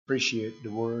appreciate the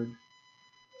word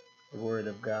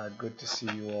of God. Good to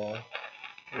see you all.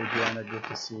 Adriana, good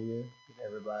to see you,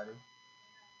 everybody.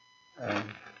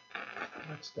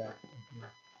 What's that?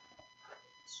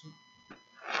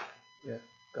 Yeah,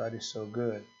 God is so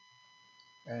good.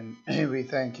 And we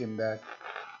thank Him that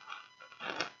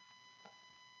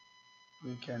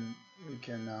we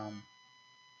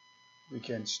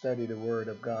can study the Word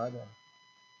of God.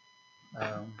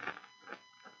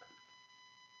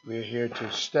 We're here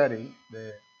to study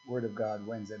the Word of God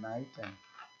Wednesday night,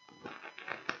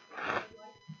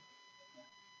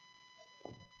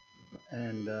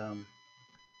 and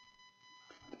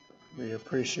we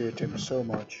appreciate Him so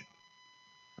much.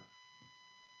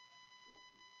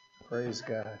 Praise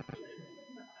God.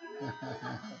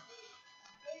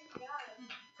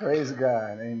 Praise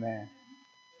God. Amen.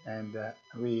 And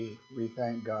we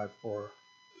thank God for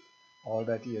all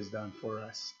that He has done for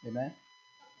us. Amen.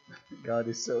 God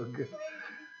is so good.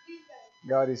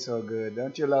 God is so good.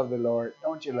 Don't you love the Lord?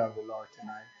 Don't you love the Lord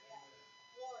tonight?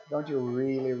 Don't you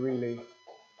really, really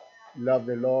love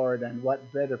the Lord? And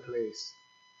what better place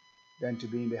than to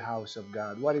be in the house of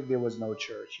God? What if there was no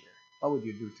church here? What would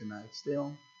you do tonight? Stay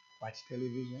home? Watch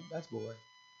television? That's boring.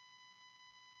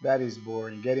 That is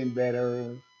boring. Get in bed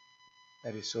early?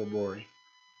 That is so boring.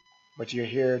 But you're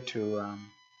here to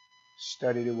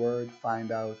study the Word,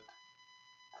 find out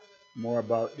more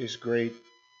about this great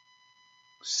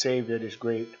Savior, this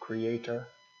great Creator,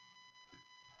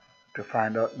 to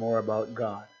find out more about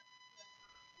God.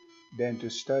 Then to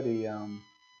study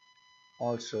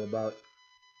also about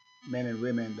men and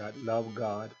women that love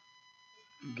God,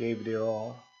 gave their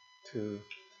all to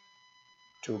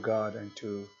God and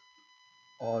to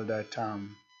all that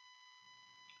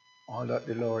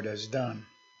the Lord has done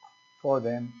for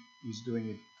them. He's doing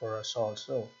it for us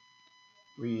also.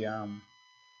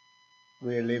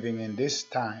 We're living in this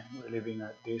time. We're living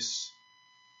at this.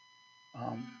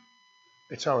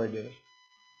 It's our day.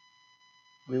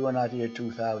 We were not here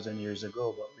 2,000 years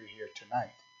ago, but we're here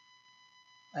tonight.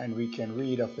 And we can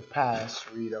read of the past,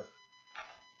 read of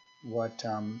what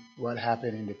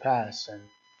happened in the past, and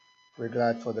we're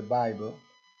glad for the Bible.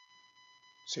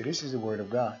 See, this is the Word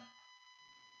of God.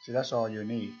 See, that's all you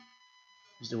need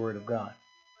is the Word of God.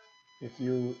 If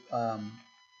you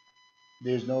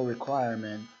there's no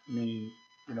requirement, meaning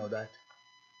that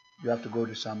you have to go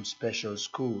to some special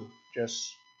school.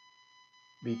 Just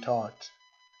be taught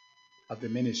of the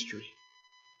ministry.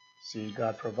 See,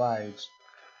 God provides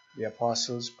the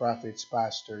apostles, prophets,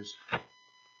 pastors,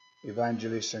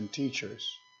 evangelists, and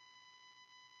teachers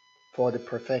for the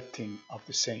perfecting of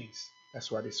the saints.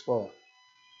 That's what it's for.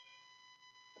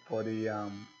 For the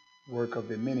work of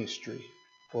the ministry,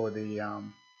 for the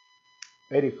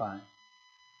edifying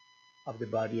of the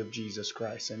body of Jesus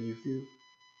Christ. And if you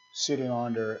sitting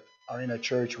under or in a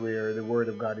church where the Word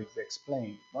of God is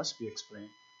explained, must be explained.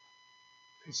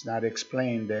 If it's not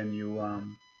explained, then you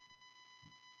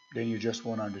just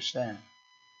won't understand.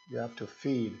 You have to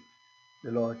feed. The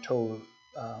Lord told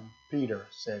Peter,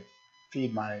 said,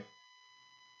 "Feed my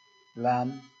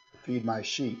lamb, feed my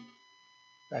sheep."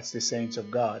 That's the saints of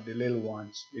God, the little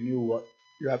ones, the new one.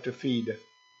 You have to feed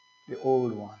the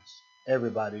old ones.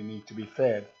 Everybody needs to be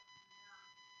fed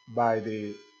by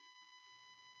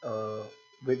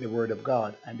with the Word of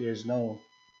God, and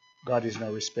God is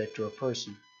no respecter of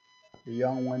person. The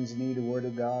young ones need the Word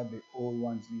of God. The old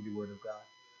ones need the Word of God.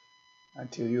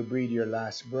 Until you breathe your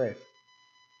last breath,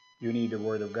 you need the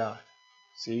Word of God.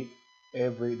 See,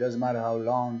 it doesn't matter how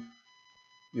long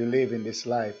you live in this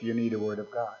life, you need the Word of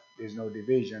God. There's no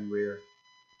division where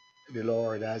the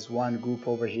Lord has one group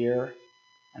over here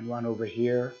and one over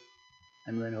here,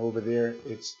 and when over there,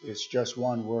 it's just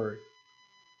one word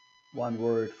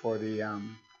for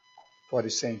the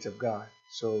saints of God.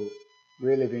 So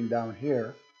we're living down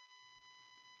here.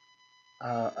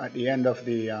 At the end of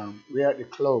we're at the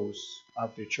close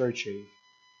of the church age,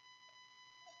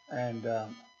 and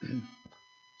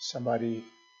somebody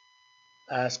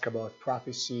asked about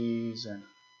prophecies and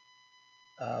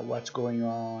what's going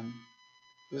on.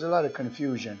 There's a lot of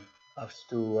confusion as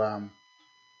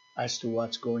to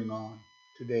what's going on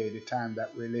today, the time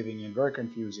that we're living in. Very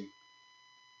confusing.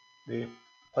 The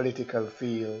political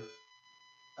field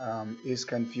is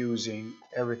confusing.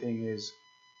 Everything is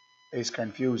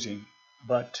confusing.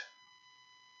 But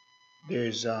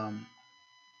there's the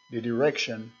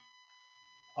direction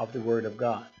of the Word of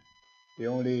God. The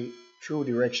only true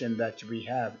direction that we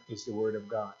have is the Word of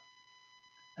God.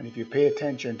 And if you pay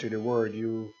attention to the Word,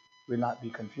 you will not be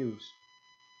confused.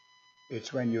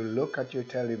 It's when you look at your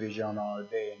television all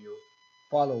day and you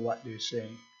follow what they're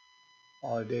saying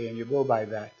all day and you go by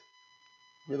that,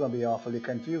 you're going to be awfully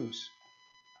confused.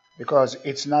 Because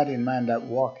it's not in man that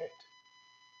walketh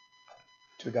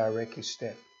to direct his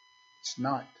step. It's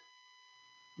not.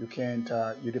 You can't.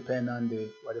 You depend on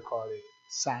the what they call it,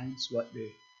 science. What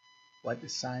the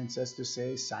science has to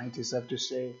say, scientists have to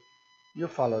say. You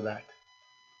follow that,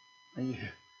 and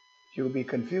you'll be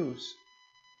confused.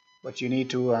 But you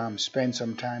need to spend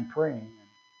some time praying,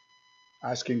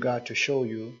 asking God to show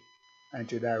you and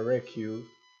to direct you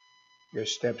your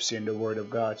steps in the Word of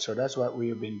God. So that's what we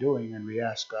have been doing, and we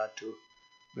ask God to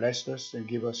bless us and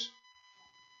give us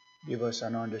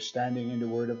an understanding in the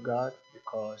Word of God,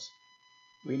 because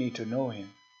we need to know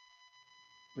Him.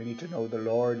 We need to know the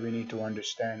Lord. We need to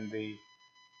understand the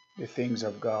things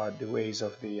of God, the ways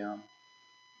of the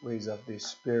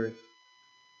Spirit,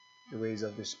 the ways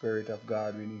of the Spirit of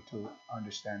God. We need to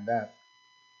understand that.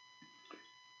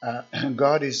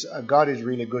 God is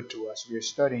really good to us. We are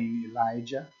studying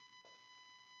Elijah,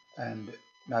 and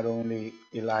not only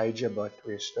Elijah, but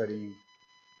we're studying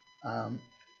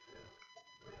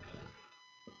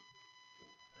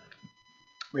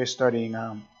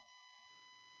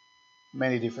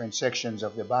many different sections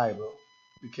of the Bible.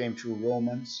 We came through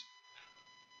Romans.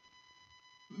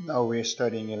 Now we're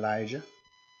studying Elijah,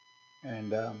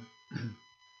 and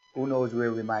who knows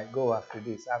where we might go after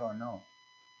this? I don't know.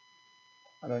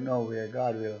 I don't know where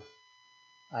God will.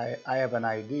 I have an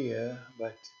idea,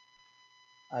 but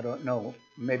I don't know.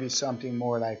 Maybe something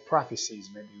more like prophecies.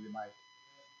 Maybe we might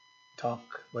talk.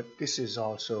 But this is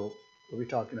also what we're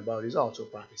talking about is also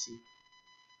prophecy.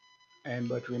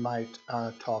 But we might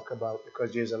talk about,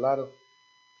 because there's a lot of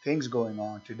things going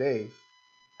on today,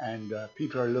 and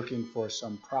people are looking for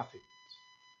some prophet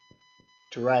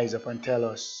to rise up and tell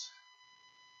us.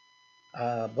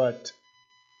 But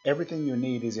everything you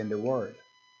need is in the Word.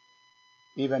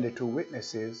 Even the two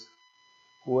witnesses,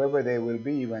 whoever they will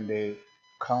be when they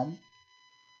come,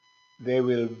 they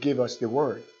will give us the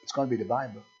Word. It's going to be the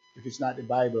Bible. If it's not the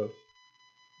Bible,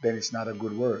 then it's not a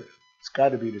good word. It's got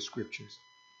to be the Scriptures,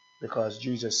 because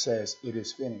Jesus says it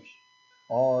is finished.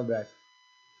 All that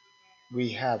we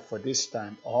have for this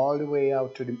time, all the way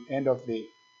out to the end of the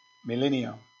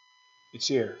millennium, it's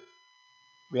here.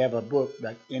 We have a book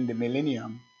that in the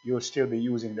millennium, you'll still be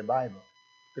using the Bible,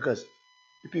 because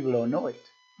the people don't know it.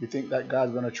 You think that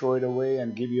God's going to throw it away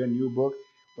and give you a new book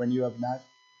when you have not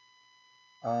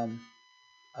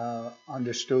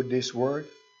understood this word?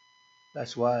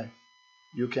 That's why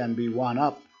you can be one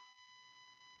up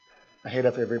ahead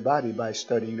of everybody by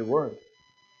studying the word.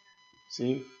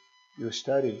 See, you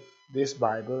study this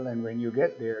Bible, and when you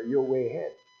get there, you're way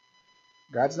ahead.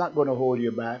 God's not going to hold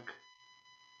you back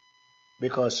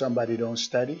because somebody don't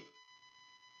study.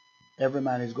 Every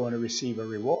man is going to receive a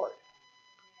reward.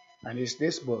 And it's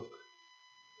this book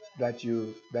that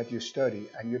you study,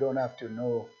 and you don't have to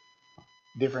know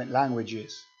different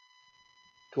languages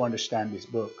to understand this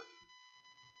book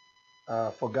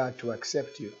for God to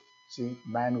accept you. See,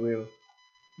 man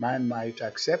might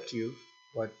accept you,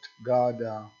 but God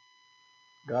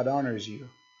honors you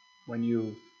when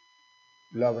you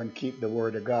love and keep the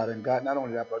word of God. And God, not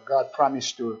only that, but God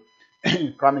promised to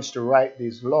promised to write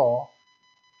this law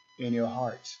in your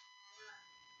hearts.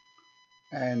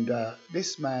 And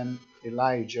this man,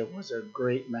 Elijah, was a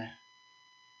great man.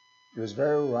 He was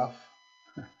very rough.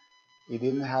 He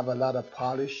didn't have a lot of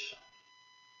polish,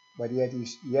 but yet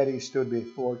he stood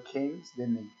before kings,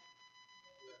 didn't he?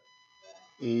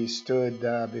 He stood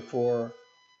before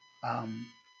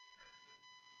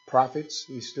prophets.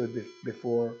 He stood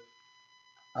before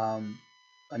a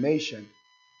nation.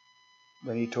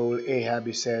 When he told Ahab,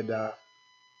 he said,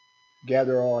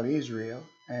 gather all Israel,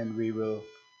 and we will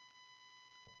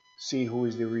see who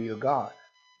is the real God,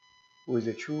 who is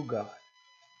the true God.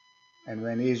 And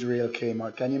when Israel came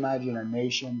out, can you imagine a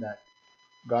nation that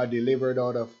God delivered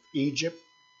out of Egypt,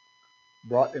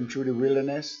 brought them through the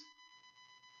wilderness?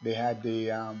 They had the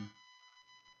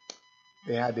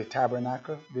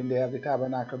tabernacle. Didn't they have the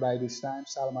tabernacle by this time?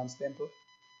 Solomon's temple.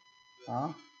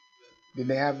 Didn't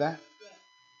they have that?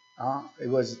 It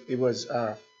was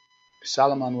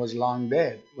Solomon was long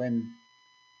dead when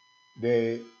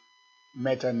they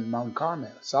met on Mount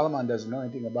Carmel. Solomon doesn't know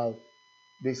anything about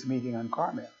this meeting on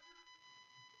Carmel.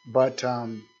 But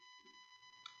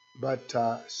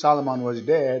Solomon was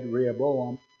dead.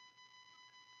 Rehoboam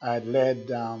had led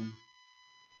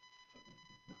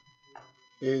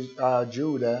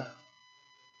Judah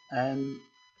and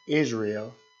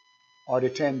Israel, or the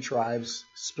 10 tribes,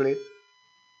 split.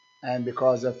 And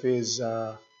because of his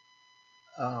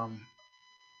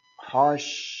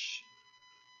harsh,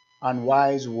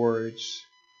 unwise words,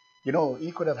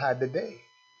 he could have had the day.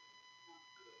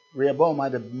 Rehoboam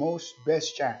had the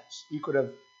best chance. He could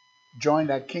have joined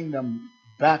that kingdom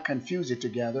back and fuse it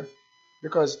together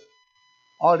because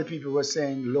all the people were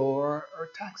saying lower our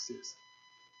taxes.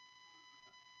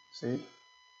 See?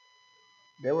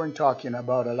 They weren't talking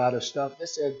about a lot of stuff. They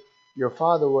said, your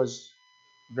father was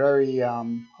very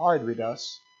hard with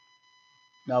us.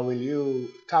 Now will you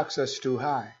tax us too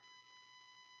high?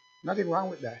 Nothing wrong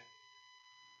with that.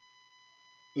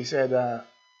 He said,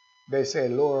 they say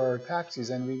lower our taxes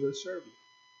and we will serve you.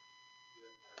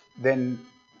 Then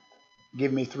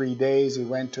give me 3 days. He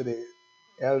went to the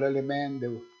elderly man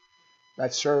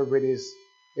that served with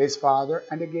his father,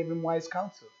 and they gave him wise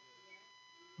counsel.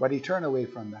 But he turned away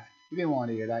from that. He didn't want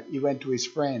to hear that. He went to his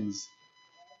friends,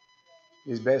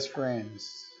 his best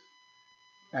friends.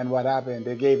 And what happened?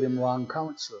 They gave him wrong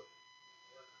counsel.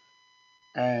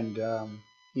 And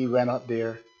he went up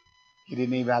there. He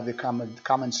didn't even have the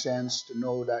common sense to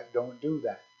know that don't do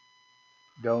that.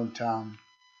 Don't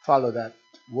follow that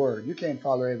word. You can't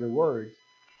follow every word.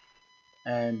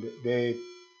 And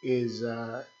his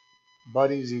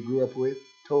buddies he grew up with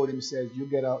told him, says, you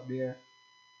get out there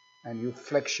and you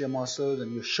flex your muscles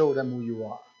and you show them who you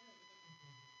are.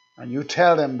 And you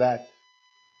tell them that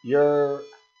your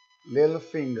little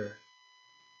finger,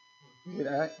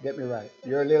 get me right,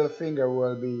 your little finger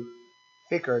will be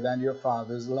thicker than your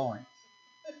father's loins.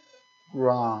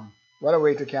 Wrong. What a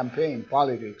way to campaign,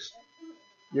 politics.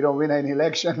 You don't win an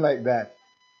election like that.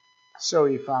 So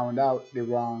he found out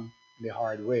the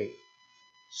hard way.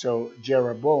 So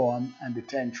Jeroboam and the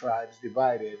 10 tribes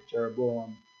divided.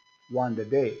 Jeroboam won the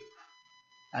day.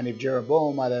 And if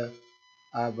Jeroboam had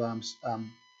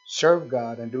served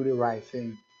God and do the right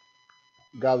thing,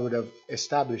 God would have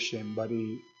established him. But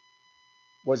he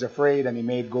was afraid and he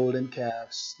made golden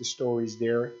calves. The story's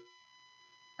there.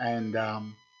 And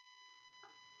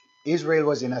Israel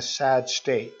was in a sad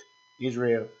state.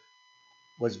 Israel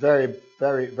was very,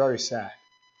 very, very sad.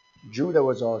 Judah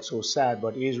was also sad,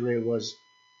 but Israel was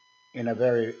in a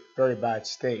very, very bad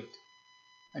state.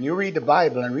 And you read the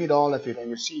Bible and read all of it, and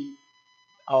you see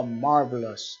how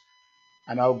marvelous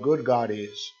and how good God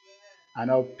is, and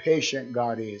how patient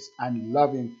God is, and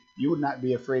loving. You would not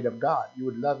be afraid of God. You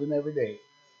would love him every day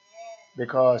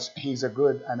because he's a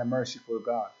good and a merciful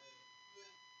God.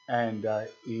 And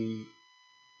he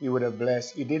would have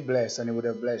blessed, he did bless, and he would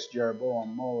have blessed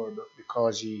Jeroboam more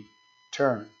because he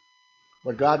turned.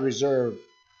 But God reserved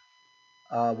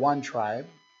one tribe,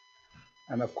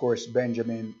 and of course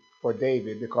Benjamin for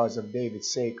David because of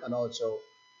David's sake, and also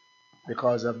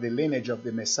because of the lineage of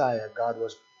the Messiah. God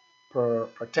was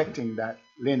protecting that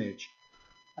lineage.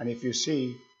 And if you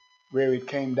see where it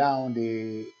came down,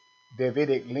 the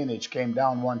Davidic lineage came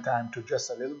down one time to just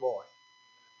a little boy.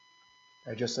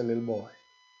 Just a little boy.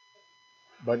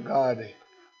 But God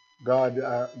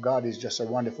is just a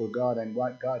wonderful God, and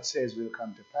what God says will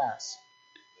come to pass.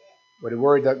 But the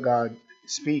word that God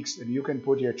speaks, and you can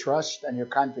put your trust and your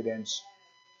confidence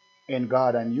in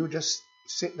God, and you just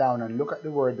sit down and look at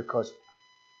the word, because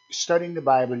studying the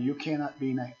Bible, you cannot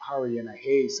be in a hurry and a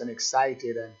haste and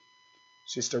excited. And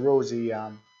Sister Rosie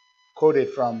quoted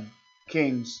from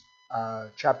Kings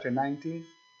chapter 19,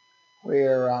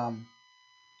 where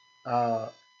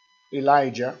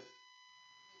Elijah,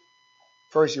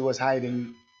 first he was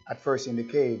hiding at first in the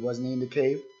cave. Wasn't he in the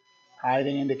cave?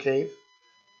 Hiding in the cave.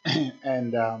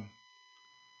 And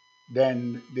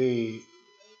then he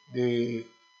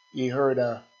heard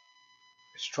a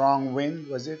strong wind,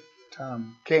 was it?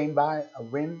 Came by, a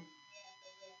wind,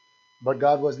 but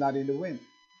God was not in the wind.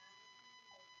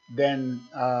 Then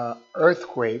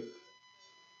earthquake,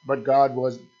 but God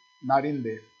was not in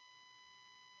there.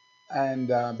 And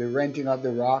the renting of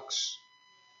the rocks,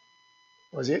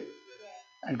 was it?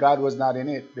 And God was not in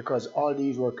it, because all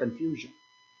these were confusion.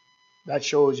 That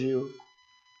shows you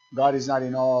God is not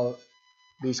in all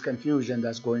these confusion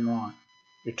that's going on.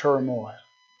 The turmoil,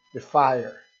 the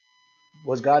fire.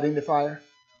 Was God in the fire?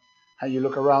 And you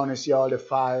look around and see all the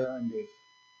fire and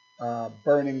the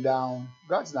burning down.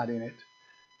 God's not in it.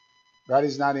 God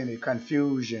is not in the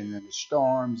confusion and the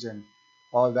storms and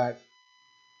all that.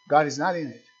 God is not in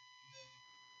it.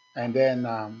 And then,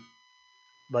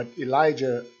 but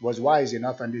Elijah was wise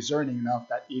enough and discerning enough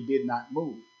that he did not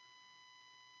move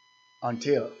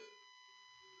until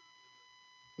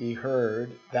he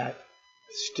heard that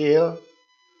still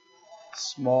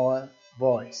small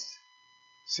voice.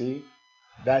 See,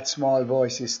 that small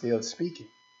voice is still speaking.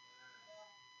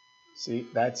 See,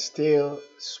 that still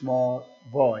small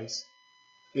voice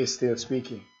is still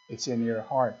speaking. It's in your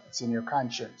heart. It's in your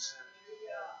conscience.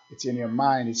 It's in your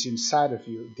mind. It's inside of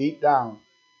you. Deep down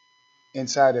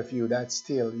inside of you, that's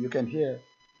still. You can hear.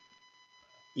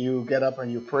 You get up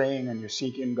and you're praying and you're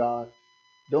seeking God.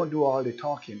 Don't do all the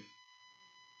talking.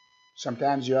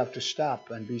 Sometimes you have to stop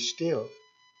and be still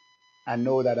and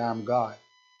know that I'm God.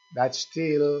 That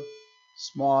still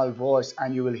small voice,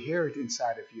 and you will hear it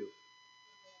inside of you.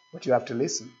 But you have to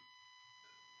listen.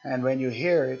 And when you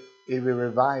hear it, it will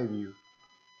revive you.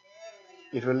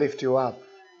 It will lift you up.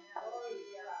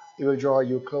 It will draw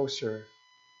you closer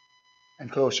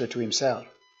and closer to Himself.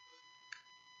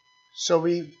 So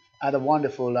we had a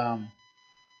wonderful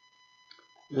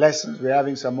lessons. We're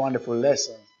having some wonderful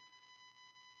lessons.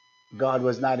 God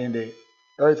was not in the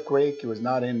earthquake. He was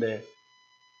not in the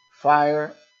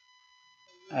fire.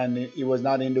 And He was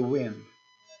not in the wind.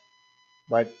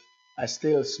 But a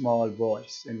still small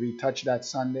voice. And we touched that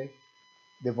Sunday,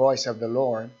 the voice of the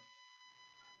Lord.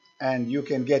 And you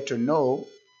can get to know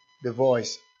the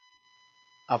voice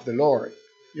of the Lord.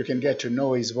 You can get to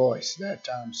know His voice, that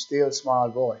still small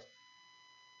voice.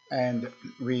 And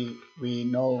we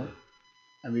know,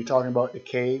 and we're talking about the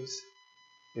caves.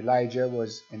 Elijah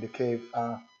was in the cave.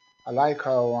 I like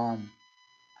how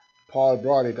Paul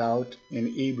brought it out in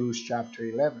Hebrews chapter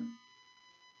 11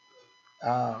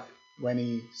 when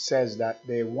he says that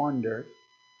they wandered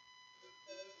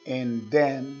in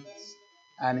dens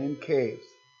and in caves.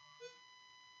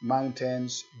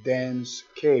 Mountains, dens,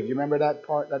 cave. You remember that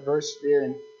part, that verse there?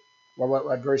 In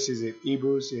what verse is it?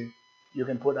 Hebrews. You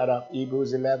can put that up.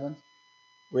 Hebrews 11,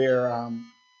 where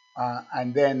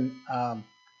and then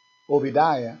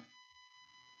Obadiah.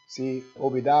 See,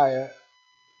 Obadiah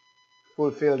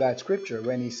fulfilled that scripture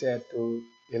when he said to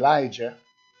Elijah,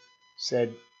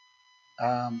 said,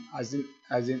 "Has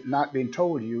it not been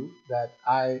told you that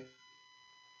I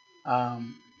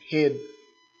hid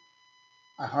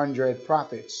 100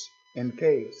 prophets in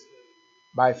caves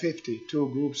by 50, two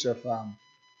groups of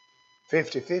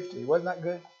 50-50. Wasn't that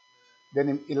good?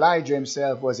 Then Elijah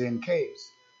himself was in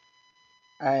caves.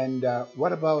 And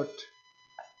what about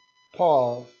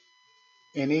Paul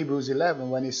in Hebrews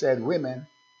 11 when he said women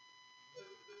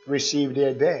received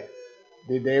their dead?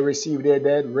 Did they receive their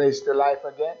dead raised to life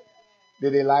again?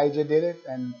 Did Elijah did it?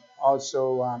 And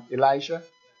also Elisha?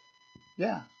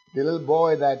 Yeah. The little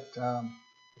boy that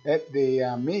ate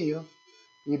the meal,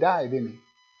 he died, didn't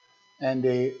he? And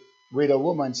the widow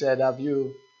woman said, have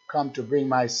you come to bring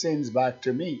my sins back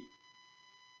to me?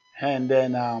 And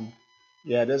then,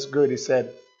 yeah, that's good. He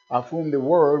said, of whom the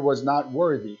world was not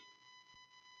worthy.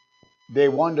 They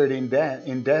wandered in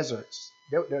deserts.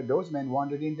 Those men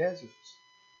wandered in deserts.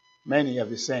 Many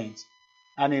of the saints.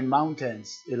 And in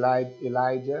mountains.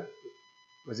 Elijah,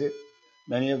 was it?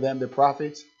 Many of them, the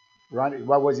prophets.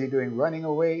 What was he doing? Running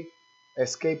away,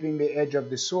 escaping the edge of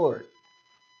the sword.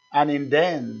 And in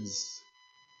dens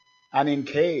and in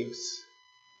caves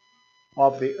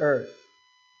of the earth.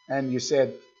 And you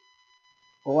said,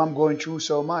 oh, I'm going through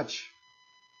so much.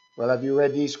 Well, have you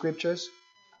read these scriptures?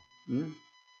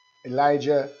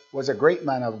 Elijah was a great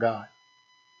man of God,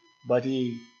 but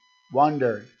he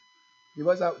wandered. He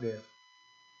was out there,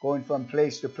 going from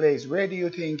place to place. Where do you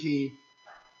think he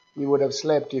would have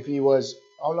slept if he was,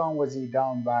 how long was he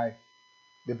down by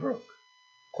the brook?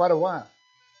 Quite a while,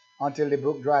 until the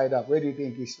brook dried up. Where do you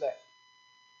think he slept?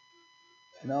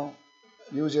 You know,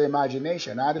 use your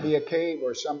imagination. Either be a cave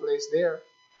or someplace there.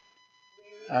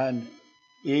 And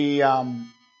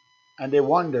and they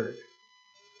wandered.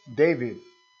 David,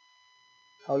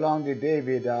 how long did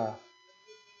David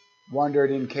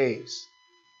wandered in caves?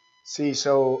 See,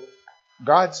 so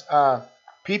God's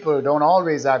people don't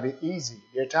always have it easy.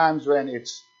 There are times when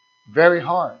it's very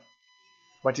hard,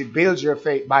 but it builds your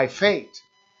faith by faith,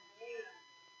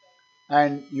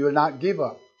 and you will not give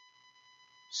up.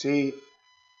 See,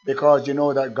 because you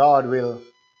know that God will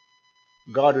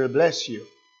bless you.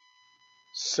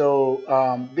 So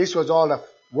this was all a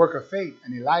work of faith.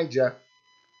 And Elijah,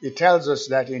 it tells us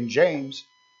that in James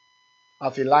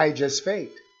of Elijah's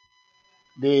faith.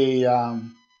 The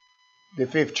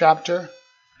 5th chapter,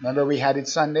 remember we had it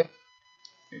Sunday?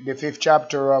 The 5th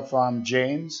chapter of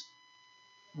James.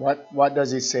 What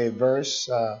does it say? Verse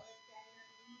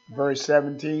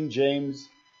 17, James,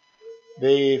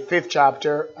 the 5th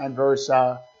chapter and verse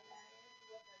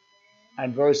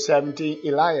 17,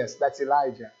 Elias, that's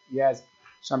Elijah. Yes,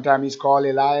 sometimes he's called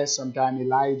Elias, sometimes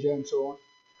Elijah, and so on.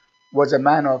 Was a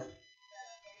man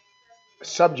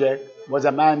subject,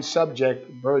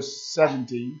 verse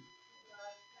 17.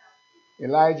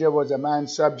 Elijah was a man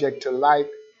subject to like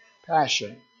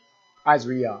passion as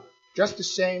we are. Just the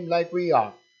same like we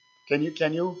are. Can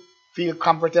you feel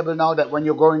comfortable now that when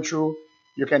you're going through,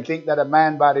 you can think that a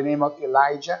man by the name of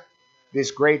Elijah,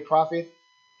 this great prophet,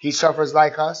 he suffers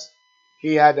like us.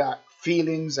 He had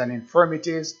feelings and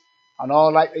infirmities and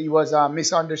all, like he was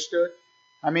misunderstood.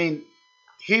 I mean,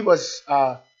 he was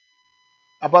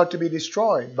about to be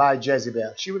destroyed by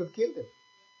Jezebel. She would have killed him.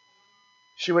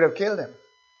 She would have killed him.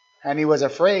 And he was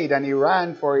afraid and he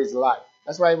ran for his life.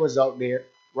 That's why he was out there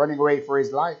running away for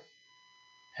his life.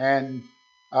 And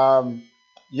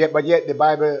yet the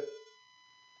Bible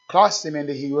classed him in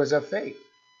the heroes of faith,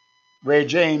 where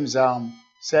James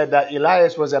said that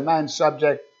Elias was a man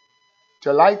subject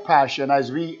to like passion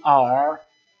as we are,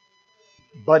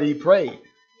 but he prayed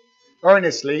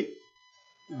earnestly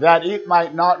that it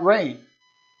might not rain.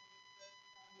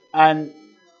 And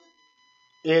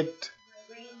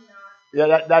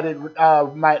that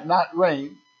it might not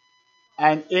rain,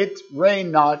 and it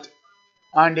rained not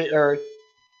on the earth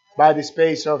by the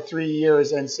space of 3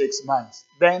 years and 6 months.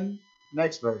 Then,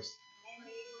 next verse.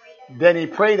 Then he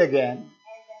prayed again,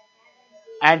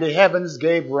 and the heavens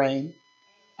gave rain,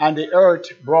 and the earth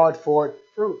brought forth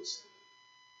fruits.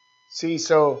 See,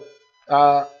 so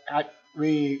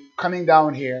we coming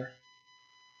down here,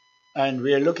 and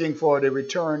we are looking for the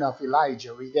return of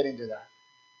Elijah. We get into that.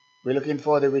 We're looking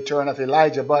for the return of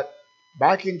Elijah. But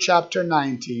back in chapter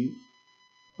 19,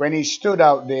 when he stood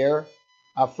out there,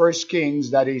 1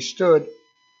 Kings, that he stood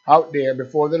out there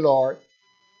before the Lord,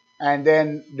 and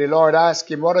then the Lord asked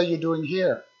him, what are you doing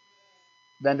here?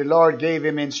 Then the Lord gave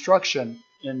him instruction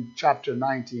in chapter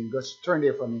 19. Just turn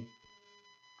there for me.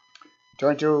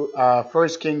 Turn to 1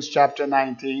 Kings chapter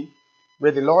 19,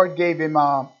 where the Lord gave him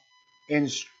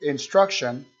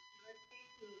instruction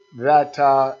that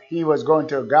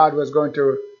God was going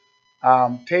to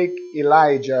take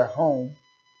Elijah home,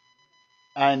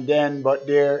 and then, but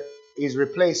there is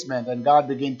replacement, and God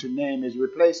began to name his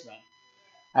replacement.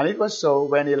 And it was so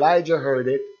when Elijah heard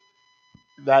it,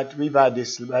 that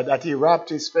that he wrapped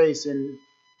his face in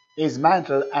his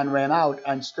mantle and went out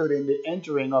and stood in the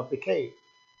entering of the cave.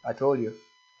 I told you,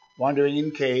 wandering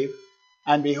in cave,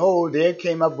 and behold, there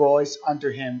came a voice unto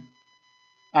him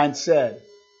and said,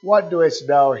 what doest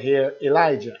thou here,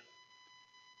 Elijah?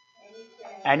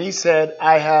 And he said,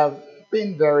 I have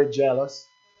been very jealous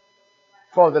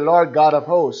for the Lord God of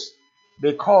hosts,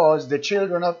 because the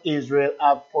children of Israel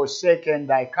have forsaken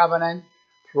thy covenant,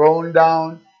 thrown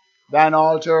down thine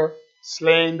altar,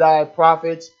 slain thy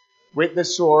prophets with the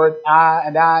sword.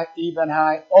 Even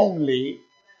I only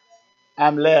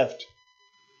am left,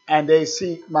 and they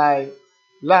seek my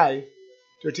life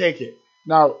to take it.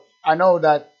 Now, I know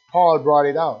that Paul brought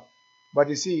it out, but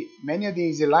you see, many of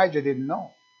these Elijah didn't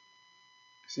know.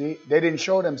 See, they didn't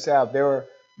show themselves.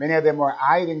 Many of them were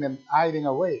hiding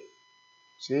away.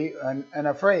 See, and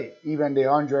afraid. Even the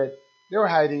 100, they were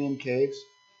hiding in caves.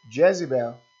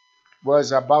 Jezebel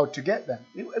was about to get them.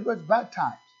 It was bad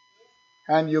times.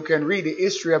 And you can read the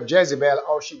history of Jezebel,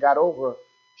 how she got over.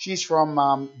 She's from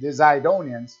the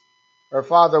Zidonians. Her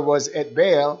father was at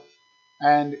Baal,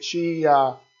 and she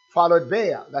followed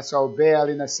Baal. That's how Baal,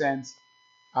 in a sense,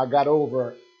 got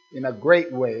over in a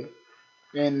great way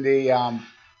in the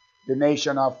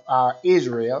nation of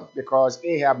Israel, because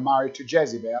Ahab married to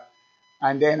Jezebel.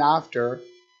 And then after,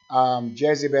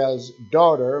 Jezebel's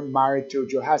daughter married to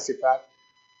Jehoshaphat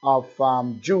of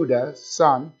Judah's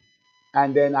son,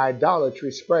 and then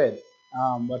idolatry spread.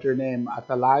 What her name?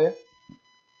 Athaliah.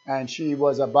 And she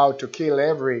was about to kill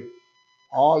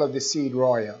all of the seed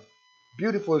royal.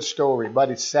 Beautiful story, but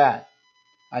it's sad.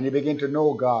 And you begin to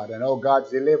know God and know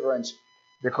God's deliverance,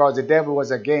 because the devil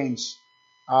was against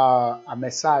a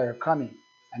Messiah coming,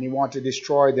 and he wanted to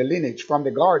destroy the lineage from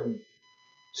the garden.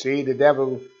 See, the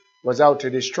devil was out to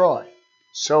destroy.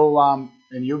 So,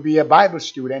 and you be a Bible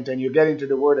student and you get into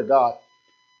the Word of God.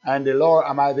 And the Lord,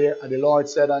 am I there? And the Lord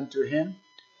said unto him,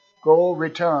 go,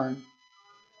 return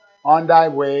on thy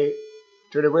way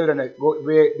to the wilderness.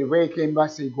 The way came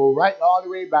back, so you go right all the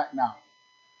way back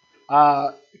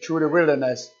now, through the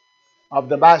wilderness of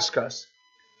Damascus.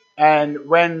 And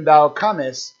when thou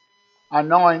comest,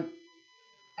 anoint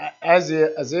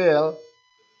Azael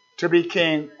to be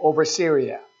king over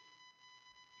Syria.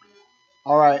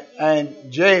 All right.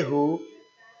 And Jehu,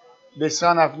 the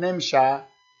son of Nimshah,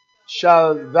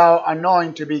 shall thou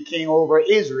anoint to be king over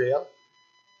Israel.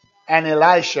 And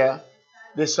Elisha,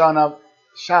 the son of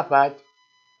Shaphat,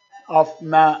 of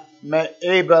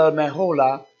Abel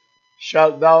Meholah,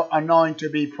 shalt thou anoint to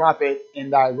be prophet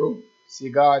in thy room. See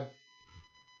God,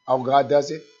 how God does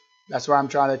it? That's why I'm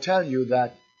trying to tell you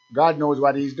that God knows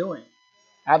what he's doing.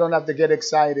 I don't have to get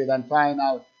excited and find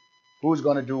out who's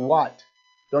going to do what.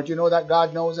 Don't you know that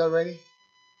God knows already?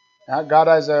 God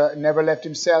has never left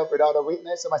himself without a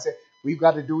witness. Somebody said, we've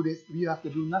got to do this. We have to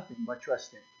do nothing but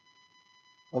trust him.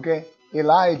 Okay?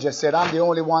 Elijah said, I'm the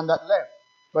only one that left.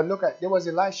 But look at, there was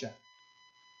Elisha.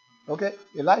 Okay?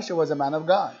 Elisha was a man of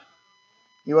God.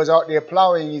 He was out there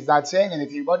plowing. He's not saying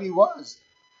anything, but he was.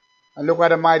 And look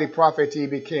what a mighty prophet he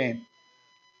became.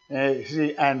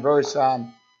 See, and verse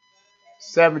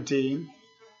 17.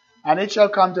 And it shall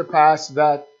come to pass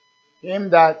that him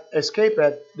that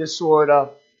escapeth the sword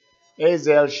of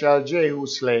Hazael shall Jehu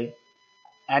slay,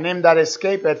 and him that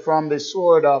escapeth from the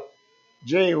sword of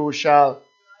Jehu shall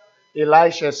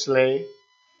Elisha slay.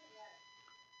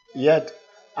 Yet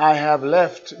I have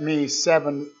left me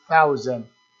 7,000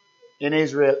 in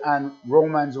Israel. And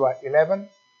Romans what, 11?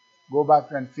 Go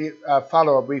back and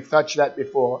follow up. We've touched that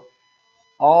before.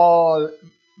 All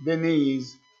the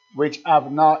knees which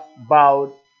have not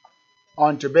bowed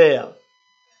unto Baal,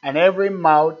 and every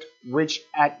mouth which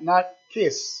hath not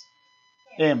kissed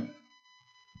him.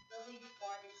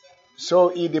 So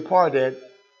he departed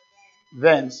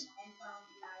thence,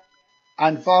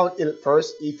 and found,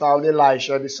 first he found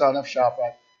Elisha the son of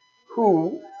Shaphat,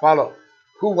 who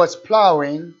was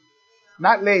plowing,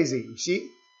 not lazy. You see,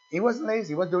 he wasn't lazy,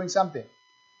 he was doing something.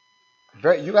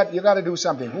 You got to do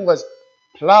something. Who was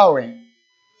plowing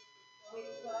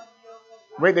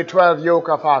with the 12 yoke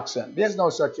of oxen. There's no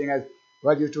such thing as,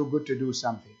 well, you're too good to do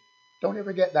something. Don't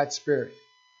ever get that spirit.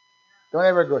 Don't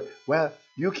ever go, well,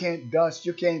 you can't dust,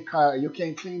 you can't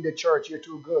clean the church, you're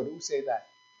too good. Who say that?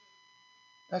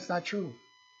 That's not true.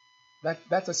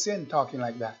 That's a sin talking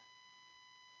like that.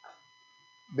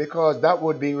 Because that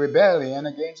would be rebellion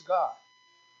against God.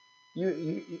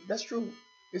 That's true.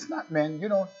 It's not men. You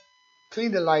don't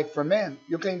clean the light for men.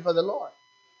 You clean for the Lord.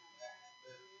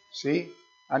 See?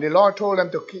 And the Lord told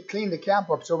them to clean the camp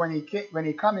up. So when he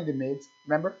come in the midst,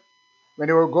 remember? When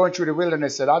they were going through the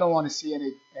wilderness, said, I don't want to see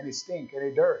any stink,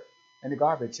 any dirt, any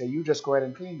garbage. Say, you just go ahead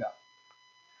and clean up.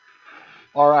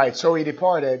 All right, so he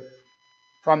departed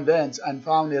from thence and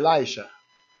found Elisha.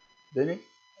 Didn't he?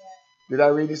 Did I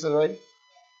read this already?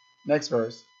 Next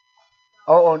verse.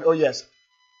 Oh, yes.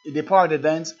 He departed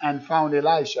thence and found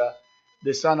Elisha,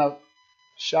 the son of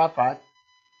Shaphat,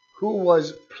 who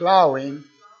was plowing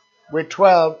with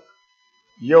 12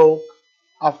 yoke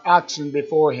of oxen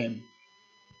before him,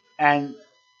 and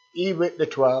he with the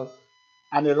 12.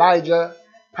 And Elijah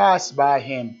passed by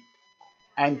him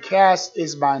and cast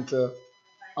his mantle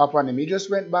upon him. He just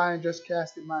went by and just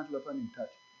cast his mantle upon him. Touch.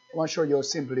 I want to show you how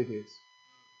simple it is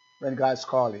when God's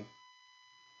calling.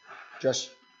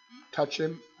 Just touch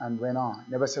him and went on.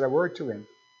 Never said a word to him.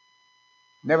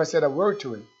 Never said a word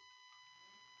to him.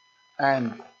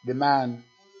 And the man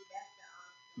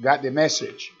got the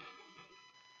message.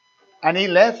 And he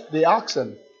left the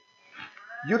oxen.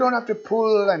 You don't have to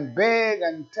pull and beg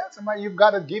and tell somebody you've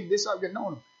got to give this up.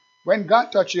 No. When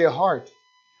God touches your heart,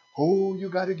 oh, you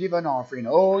got to give an offering.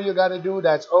 Oh, you got to do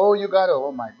that. Oh, you got to.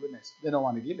 Oh, my goodness. They don't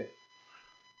want to give it.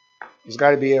 It's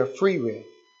got to be a free will.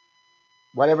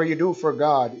 Whatever you do for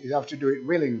God, you have to do it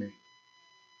willingly.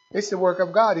 It's the work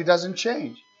of God. It doesn't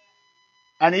change.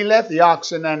 And he left the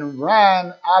oxen and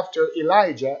ran after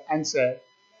Elijah and said,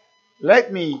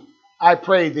 let me, I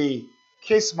pray thee,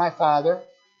 kiss my father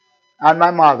and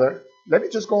my mother. Let me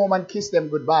just go home and kiss them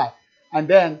goodbye. And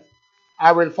then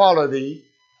I will follow thee.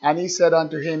 And he said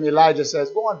unto him, Elijah says,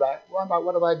 go on back.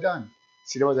 What have I done?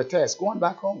 See, there was a test. Go on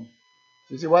back home.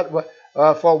 You see,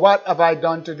 for what have I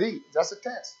done to thee? That's a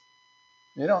test.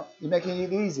 You know, he's making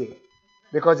it easy.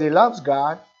 Because he loves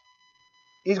God,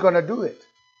 he's going to do it.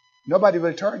 Nobody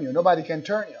will turn you. Nobody can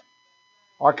turn you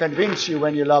or convince you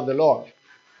when you love the Lord.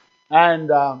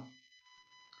 And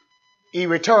he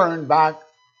returned back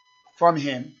from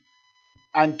him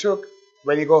and took,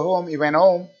 when he go home, he went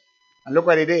home. And look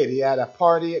what he did. He had a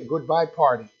party, a goodbye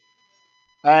party.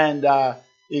 And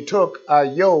he took a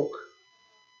yoke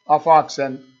of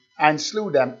oxen and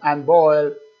slew them and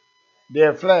boiled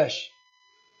their flesh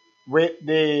with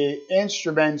the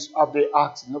instruments of the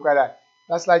oxen. Look at that.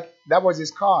 That was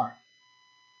his car.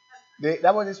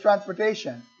 That was his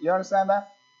transportation. You understand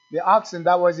that? The oxen,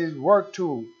 that was his work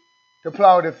tool to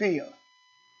plow the field.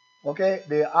 Okay?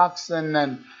 The oxen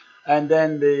and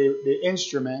then the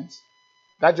instruments.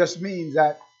 That just means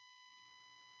that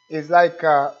it's like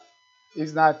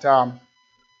he's not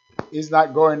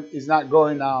going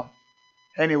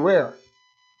anywhere.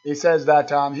 He says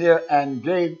that here, and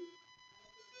gave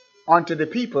unto the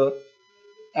people,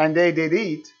 and they did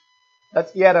eat.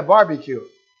 That he had a barbecue,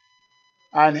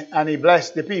 and he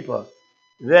blessed the people.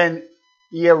 Then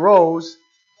he arose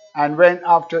and went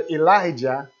after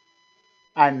Elijah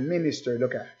and ministered.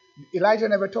 Look at it. Elijah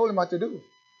never told him what to do.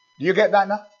 Do you get that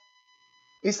now?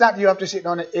 It's not you have to sit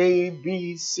on an A,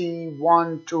 B, C,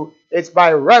 1, 2. It's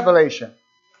by revelation.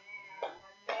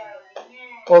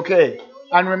 Okay.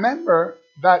 And remember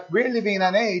that we're living in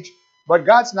an age, but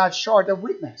God's not short of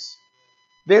witness.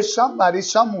 There's somebody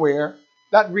somewhere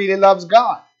that really loves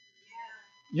God.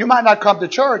 You might not come to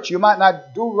church, you might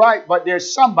not do right, but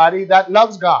there's somebody that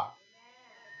loves God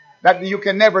that you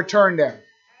can never turn them.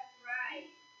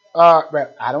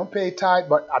 Well, I don't pay tithe,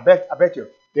 but I bet you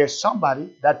there's somebody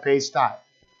that pays tithe,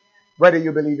 whether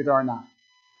you believe it or not.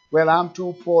 Well, I'm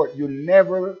too poor. You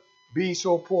never be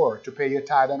so poor to pay your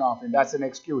tithe and offering. That's an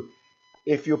excuse.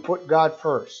 If you put God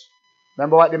first.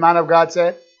 Remember what the man of God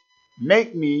said?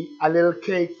 Make me a little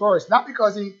cake first. Not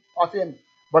because of him,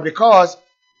 but because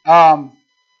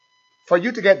for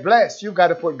you to get blessed, you've got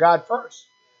to put God first.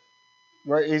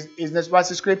 Right? Isn't this what's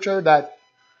the scripture that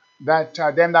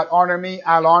them that honor me,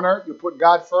 I'll honor? You put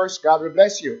God first, God will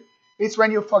bless you. It's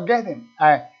when you forget him.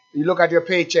 You look at your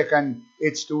paycheck and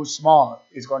it's too small.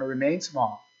 It's going to remain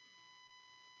small.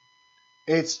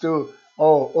 It's too,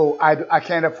 I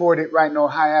can't afford it right now.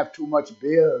 I have too much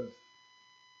bills.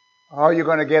 How are you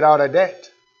going to get out of debt?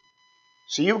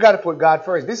 So you've got to put God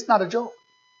first. This is not a joke.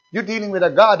 You're dealing with a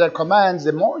God that commands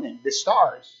the morning, the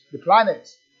stars, the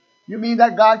planets. You mean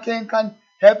that God can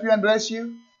help you and bless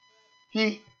you?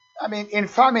 In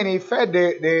famine, he fed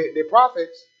the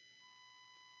prophets.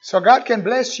 So God can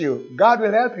bless you. God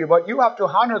will help you. But you have to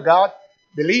honor God,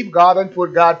 believe God, and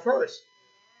put God first.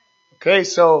 Okay,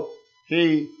 so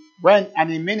he went and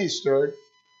he ministered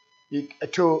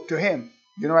to him.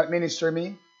 You know what minister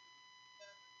means?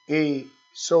 He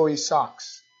sew his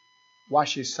socks,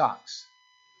 wash his socks.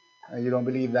 You don't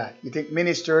believe that. You think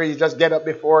minister, you just get up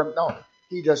before him. No,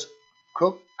 he just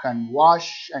cook and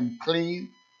wash and clean.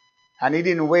 And he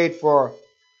didn't wait for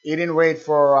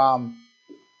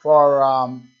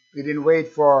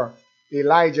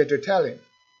Elijah to tell him.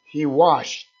 He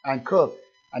washed and cooked.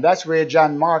 And that's where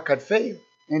John Mark had failed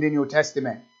in the New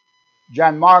Testament.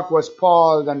 John Mark was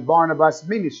Paul and Barnabas'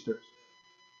 ministers.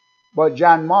 But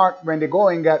John Mark, when the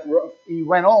going got rough, he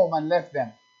went home and left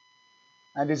them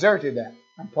and deserted them.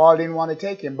 And Paul didn't want to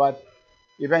take him, but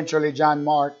eventually John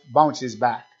Mark bounces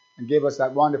back and gave us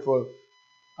that wonderful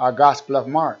Gospel of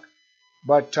Mark.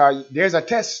 But there's a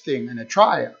testing and a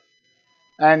trial.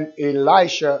 And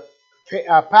Elisha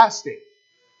passed it.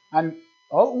 And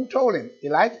who told him?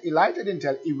 Elijah didn't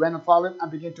tell him. He went and followed him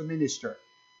and began to minister.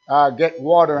 Get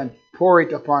water and pour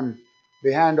it upon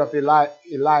the hand of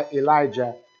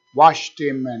Elijah. Washed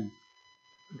him and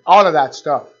all of that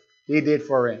stuff he did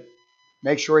for him.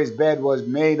 Make sure his bed was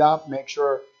made up. Make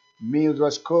sure meals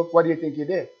was cooked. What do you think he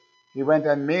did? He went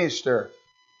and ministered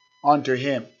unto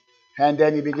him. And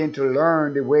then he began to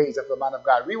learn the ways of the man of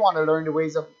God. We want to learn the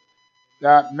ways of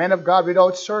the men of God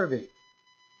without serving.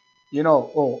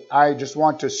 I just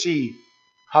want to see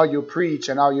how you preach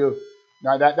and how you...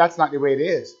 No, that's not the way it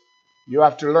is. You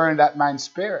have to learn that man's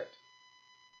spirit.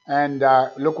 And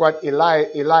look what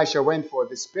Elisha went for,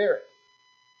 the spirit.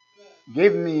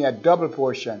 Give me a double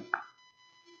portion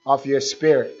of your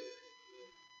spirit.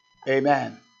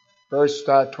 Amen. Verse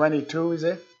 22, is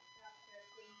it?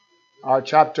 Or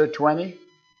chapter 20.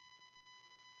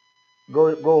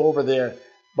 Go over there.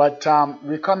 But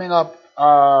we're coming up.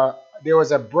 There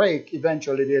was a break.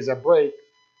 Eventually, there's a break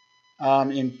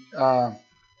in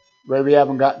where we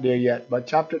haven't got there yet. But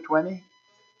chapter 20.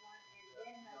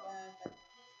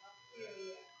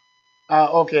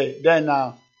 Okay.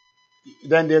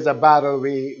 Then there's a battle.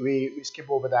 We skip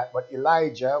over that. But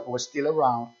Elijah was still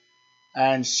around,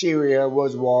 and Syria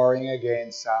was warring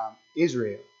against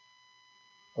Israel.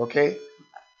 Okay.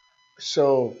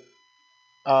 So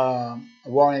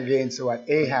warring against what?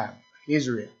 Ahab,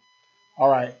 Israel. All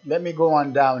right, let me go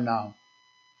on down now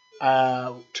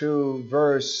to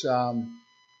verse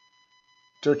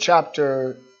to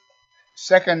chapter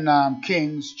 2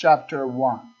 Kings chapter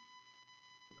 1.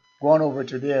 Going over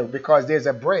to there because there's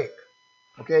a break.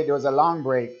 Okay, there was a long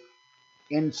break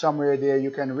in somewhere there.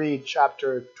 You can read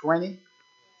chapter 20,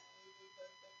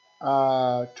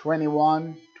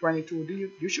 21,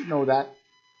 22. You should know that.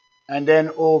 And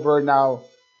then over now.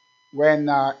 When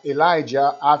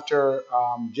Elijah, after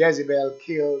Jezebel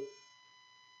killed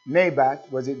Naboth,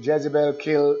 was it Jezebel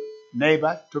killed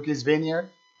Naboth, took his vineyard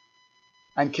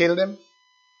and killed him?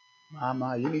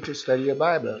 Mama, you need to study your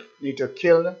Bible. You need to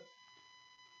kill them.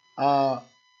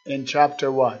 In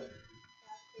chapter what?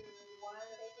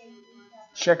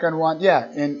 Second one,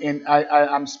 yeah.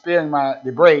 I'm sparing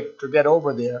the break to get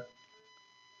over there,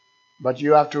 but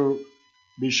you have to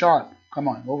be sharp. Come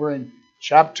on, over in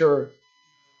chapter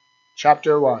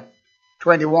what?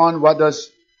 21. What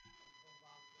does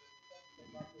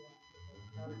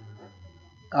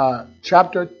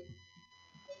chapter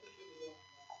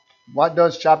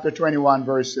 21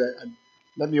 verse?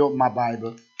 Let me open my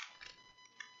Bible.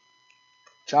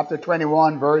 Chapter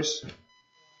 21 verse.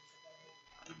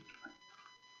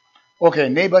 Okay,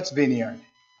 Naboth's vineyard.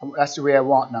 That's the way I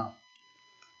want now.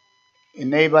 in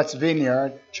Naboth's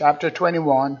vineyard, chapter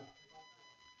 21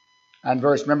 and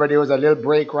verse. Remember, there was a little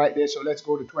break right there, so let's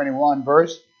go to 21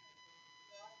 verse.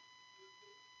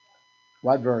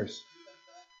 What verse?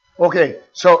 Okay,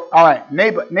 so all right,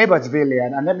 Naboth's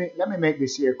vineyard, and let me make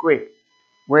this here quick.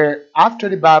 Where after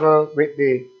the battle with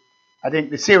the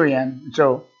Syrian,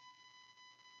 so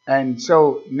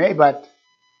Naboth,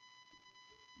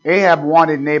 Ahab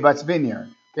wanted Naboth's vineyard.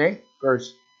 Okay,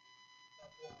 verse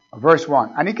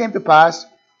 1. And it came to pass.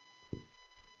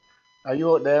 Are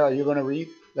you out there? Are you going to read?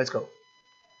 Let's go.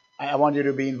 I want you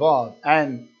to be involved.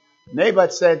 And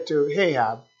Naboth said to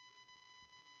Ahab,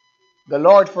 the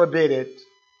Lord forbid it,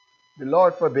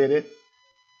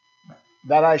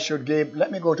 that I should give.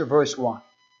 Let me go to verse 1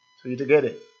 so you to get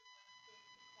it.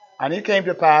 And it came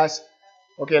to pass,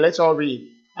 okay, let's all read.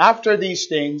 After these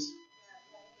things,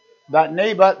 that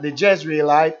Naboth the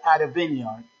Jezreelite had a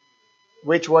vineyard,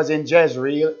 which was in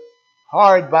Jezreel,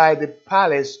 hard by the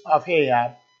palace of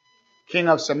Ahab, king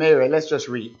of Samaria. Let's just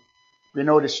read. We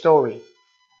know the story.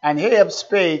 And Ahab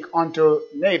spake unto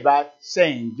Naboth,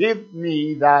 saying, give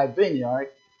me thy vineyard,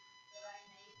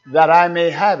 that I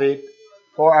may have it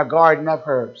for a garden of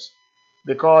herbs,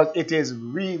 because it is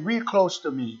real close to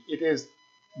me. It is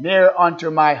near unto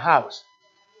my house.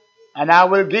 And I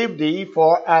will give thee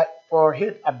for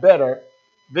it a better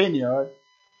vineyard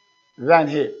than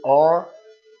it. Or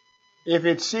if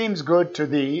it seems good to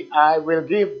thee, I will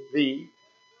give thee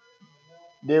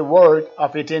the word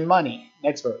of it in money.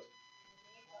 Next verse.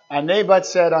 And Naboth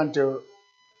said to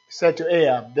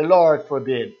Ahab, the Lord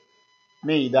forbid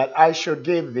me that I should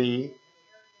give thee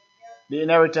the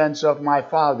inheritance of my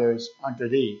fathers unto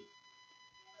thee.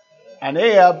 And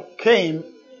Ahab came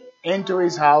into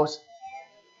his house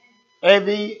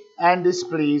heavy and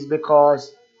displeased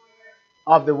because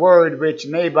of the word which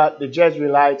Naboth the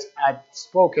Jezreelite had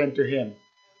spoken to him.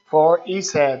 For he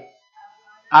said,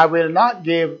 I will not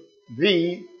give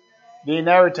thee the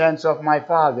inheritance of my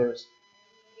fathers.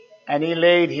 And he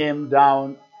laid him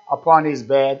down upon his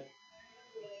bed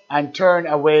and turned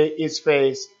away his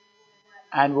face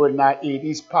and would not eat.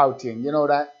 He's pouting. You know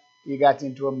that? He got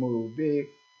into a mood.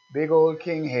 Big old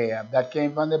King Ahab that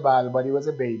came from the battle, but he was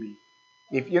a baby.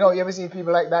 If you ever see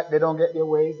people like that, they don't get their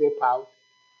ways, they pout.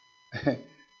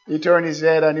 He turned his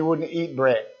head and he wouldn't eat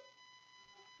bread,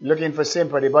 looking for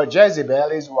sympathy. But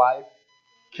Jezebel, his wife,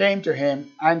 came to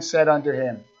him and said unto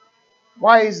him,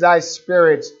 why is thy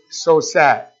spirit so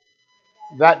sad,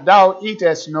 that thou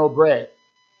eatest no bread?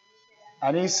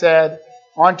 And he said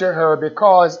unto her,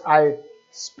 because I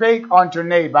spake unto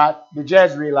Naboth the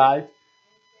Jezreelite,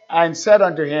 and said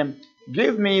unto him,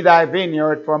 give me thy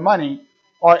vineyard for money,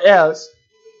 or else,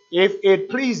 if it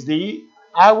please thee,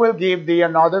 I will give thee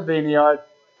another vineyard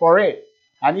for it.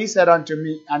 And he said unto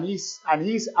me, and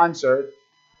he answered,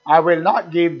 I will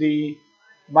not give thee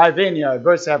my vineyard.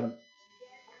 Verse 7.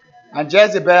 And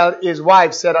Jezebel his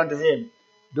wife said unto him,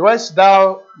 doest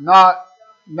thou not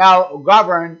now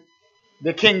govern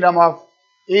the kingdom of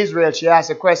Israel? She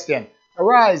asked a question.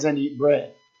 Arise and eat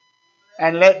bread,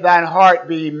 and let thine heart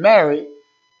be merry.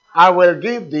 I will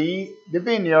give thee the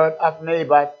vineyard of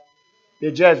Naboth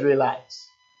the Jezreelites.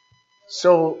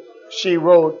 So she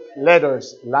wrote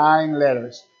letters, lying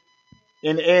letters,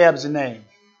 in Ahab's name,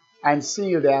 and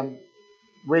sealed them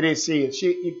with his seal.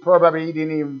 He probably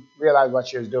didn't even realize what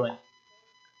she was doing.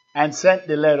 And sent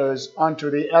the letters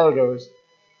unto the elders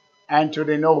and to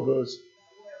the nobles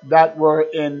that were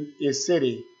in his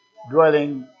city,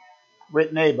 dwelling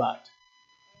with Naboth.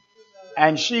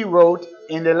 And she wrote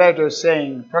in the letter,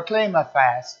 saying, proclaim a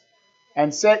fast,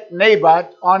 and set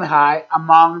Naboth on high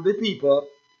among the people.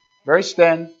 Verse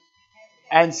 10.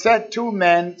 And set 2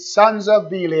 men, sons of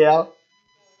Belial.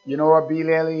 You know what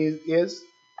Belial is?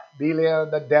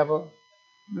 Belial, the devil.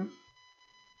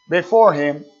 Before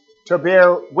him, to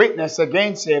bear witness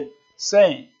against him,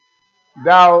 saying,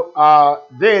 thou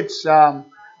didst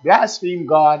blaspheme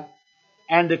God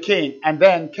and the king, and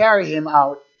then carry him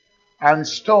out and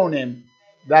stone him,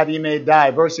 that he may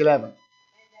die. Verse 11.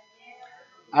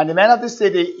 And the men of the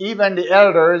city, even the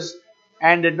elders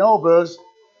and the nobles,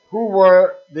 who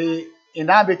were the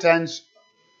inhabitants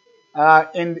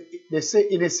in the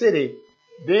city,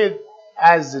 did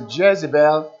as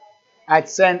Jezebel had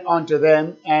sent unto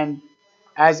them, and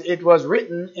as it was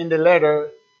written in the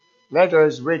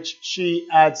letters which she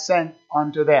had sent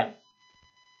unto them.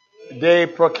 They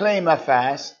proclaim a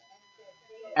fast,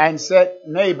 and set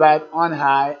Naboth on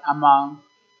high among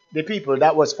the people.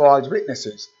 That was false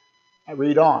witnesses. I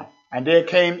read on. And there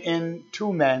came in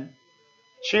 2 men,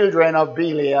 children of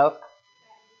Belial,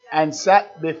 and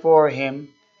sat before him.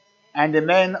 And the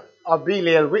men of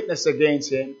Belial witnessed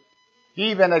against him,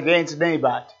 even against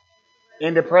Naboth.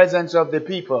 in the presence of the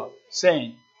people,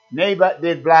 saying, Naboth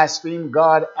did blaspheme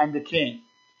God and the king.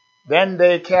 Then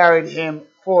they carried him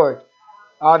forth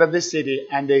out of the city,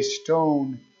 and they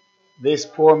stoned this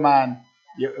poor man.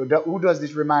 Who does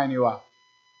this remind you of?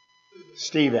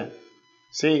 Stephen.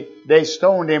 See, they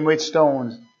stoned him with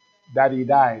stones that he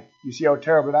died. You see how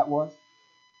terrible that was?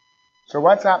 So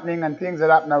what's happening and things that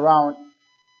happen around,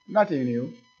 nothing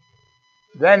new.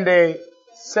 Then they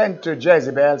sent to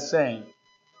Jezebel, saying,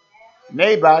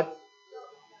 Naboth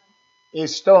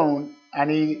is stoned,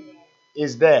 and he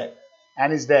is dead,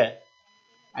 and is dead.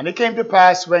 And it came to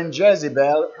pass, when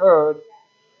Jezebel heard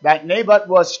that Naboth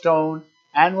was stoned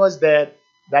and was dead,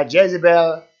 that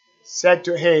Jezebel said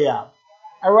to Ahab,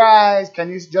 Arise, can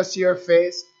you just see her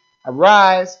face?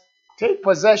 Arise, take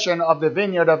possession of the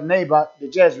vineyard of Naboth the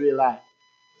Jezreelite,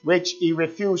 which he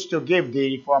refused to give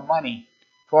thee for money.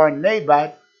 For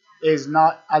Naboth is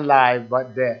not alive,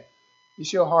 but dead. You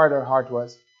see how hard her heart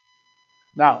was?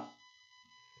 Now,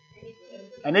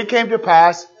 and it came to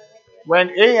pass,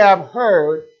 when Ahab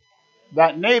heard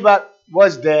that Naboth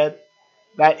was dead,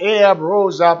 that Ahab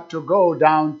rose up to go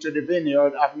down to the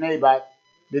vineyard of Naboth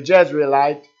the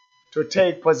Jezreelite to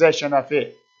take possession of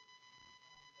it.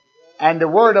 And the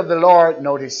word of the Lord,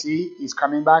 notice, see, he's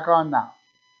coming back on now.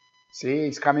 See,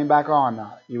 he's coming back on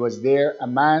now. He was there, a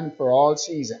man for all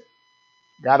season.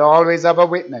 God always have a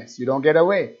witness. You don't get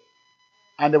away.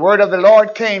 And the word of the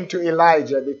Lord came to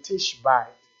Elijah the Tishbite,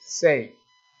 saying,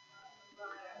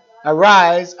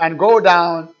 Arise and go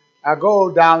down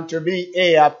to meet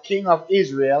Ahab, king of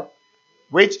Israel,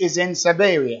 which is in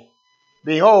Samaria.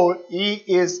 Behold, he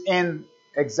is in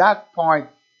exact point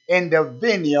in the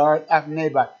vineyard of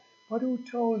Naboth. But who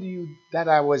told you that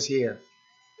I was here?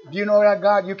 Do you know that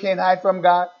God, you can't hide from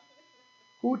God?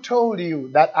 Who told you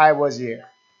that I was here?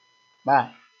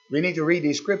 Man, we need to read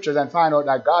these scriptures and find out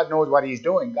that God knows what he's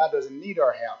doing. God doesn't need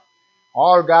our help.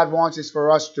 All God wants is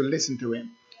for us to listen to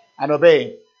him and obey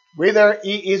him. Whither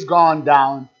he is gone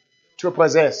down to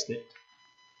possess it.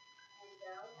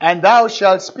 And thou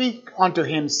shalt speak unto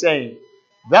him, saying,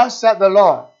 Thus saith the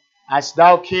Lord, Hast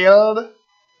thou killed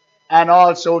and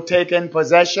also taken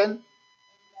possession?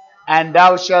 And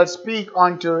thou shalt speak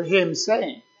unto him,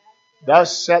 saying,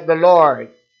 Thus saith the Lord,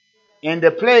 In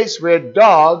the place where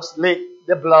dogs lick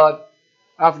the blood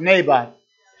of Naboth,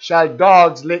 shall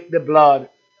dogs lick the blood,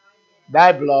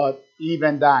 thy blood,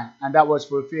 even thine. And that was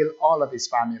fulfilled all of his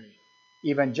family.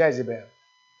 Even Jezebel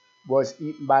was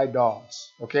eaten by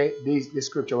dogs. Okay, this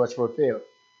scripture was fulfilled.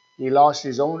 He lost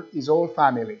his whole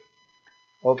family.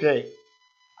 Okay,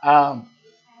 and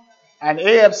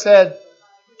Ahab said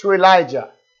to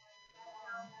Elijah,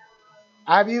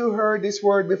 Have you heard this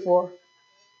word before?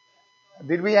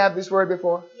 Did we have this word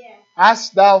before? Yes.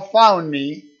 Hast thou found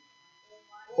me,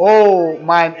 O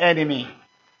mine enemy?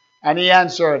 And he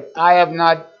answered, I have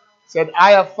not. Said,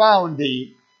 I have found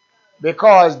thee,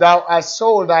 because thou hast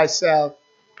sold thyself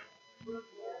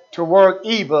to work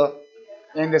evil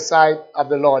in the sight of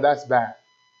the Lord. That's bad.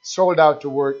 Sold out to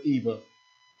work evil.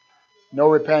 No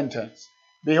repentance.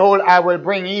 Behold, I will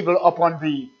bring evil upon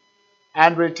thee,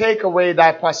 and will take away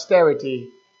thy posterity,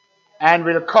 and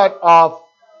will cut off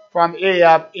from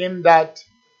Ahab him that,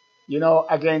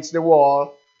 against the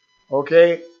wall,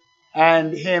 okay,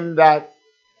 and him that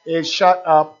is shut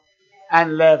up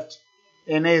and left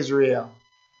in Israel.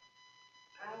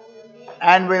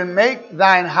 And will make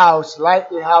thine house like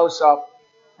the house of,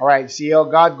 all right, see how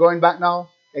God going back now?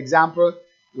 Example,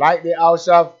 like the house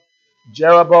of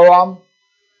Jeroboam,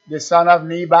 the son of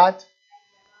Nebat,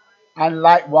 and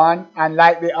like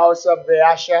the house of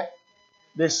Baasha,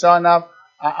 the son of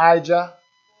Ahijah,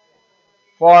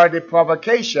 for the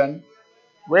provocation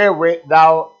wherewith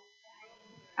thou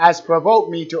hast provoked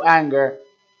me to anger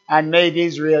and made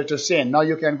Israel to sin. Now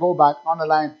you can go back on the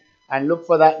line and look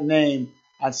for that name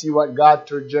and see what God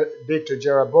did to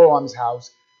Jeroboam's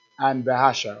house and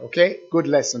Baasha. Okay? Good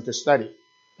lesson to study.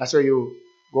 That's where you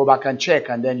go back and check,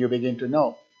 and then you begin to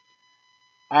know.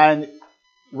 And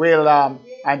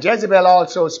Jezebel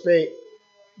also spake,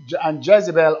 and of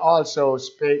Jezebel also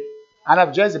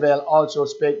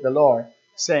spake the Lord,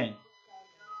 saying,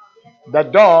 The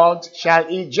dogs shall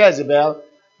eat Jezebel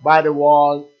by the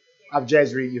wall of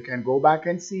Jezreel. You can go back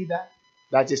and see that.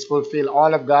 That is fulfilled.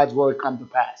 All of God's word come to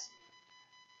pass.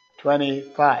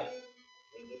 25.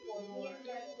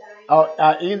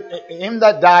 Him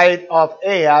that died of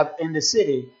Ahab in the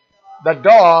city, the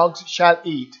dogs shall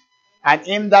eat, and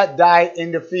him that died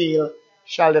in the field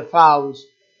shall the fowls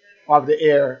of the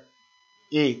air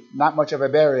eat. Not much of a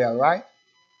burial, right?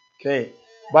 Okay.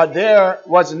 But there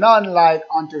was none like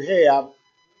unto Ahab,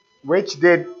 which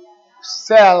did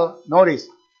sell, notice,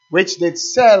 which did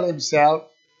sell himself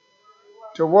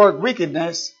to work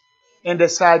wickedness in the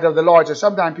sight of the Lord. So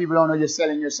sometimes people don't know you're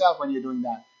selling yourself when you're doing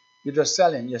that. You're just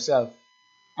selling yourself.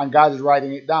 And God is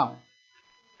writing it down.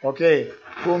 Okay.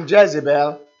 Whom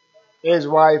Jezebel, his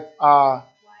wife,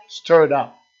 stirred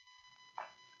up.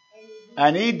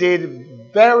 And he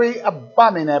did very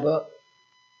abominable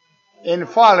in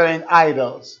following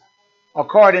idols,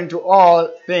 according to all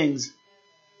things,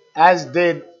 as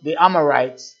did the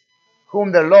Amorites,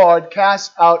 whom the Lord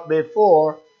cast out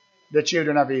before the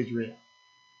children of Israel.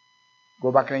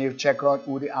 Go back and you check out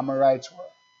who the Amorites were.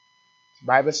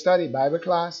 Bible study, Bible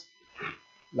class.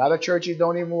 A lot of churches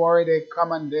don't even worry. They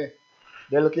come and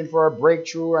they're looking for a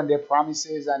breakthrough and their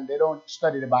promises, and they don't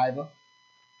study the Bible.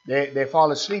 They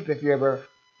fall asleep if you ever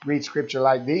read scripture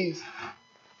like these.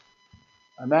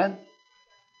 Amen.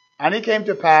 And it came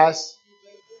to pass,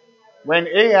 when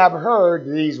Ahab heard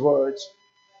these words,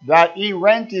 that he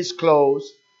rent his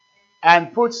clothes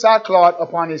and put sackcloth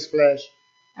upon his flesh,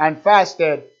 and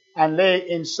fasted and lay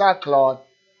in sackcloth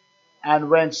and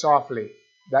went softly.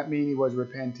 That means he was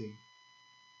repenting.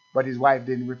 But his wife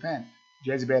didn't repent.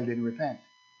 Jezebel didn't repent.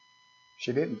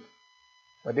 She didn't.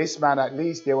 But this man, at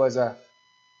least there was a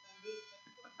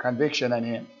conviction in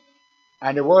him.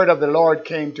 And the word of the Lord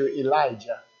came to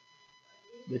Elijah,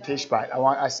 the Tishbite.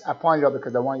 I pointed out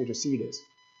because I want you to see this.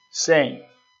 Saying,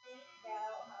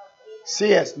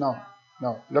 seest, no,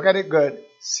 look at it good.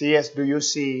 Seest, do you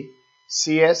see?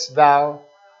 Seest thou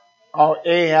how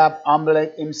Ahab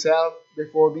humbled himself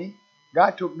before me?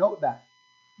 God took note of that.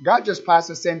 God just passed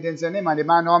a sentence on him, and the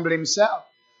man humbled himself.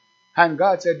 And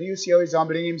God said, do you see how he's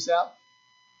humbling himself?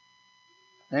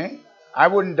 I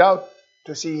wouldn't doubt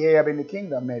to see Ahab in the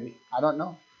kingdom, maybe. I don't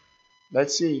know.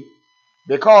 Let's see.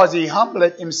 Because he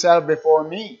humbled himself before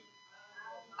me,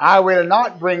 I will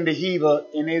not bring the evil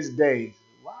in his days.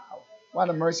 Wow, what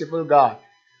a merciful God.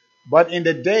 But in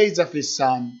the days of his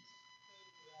son's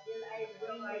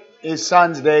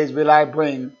days will I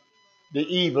bring the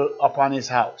evil upon his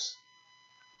house.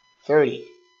 30.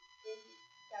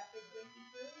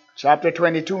 Chapter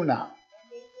 22 now.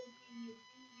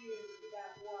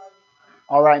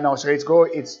 All right, now, so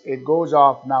it goes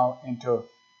off now into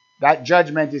that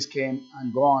judgment is came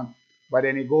and gone, but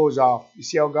then it goes off. You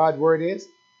see how God's word is?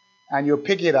 And you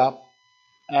pick it up,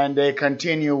 and they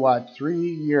continue, 3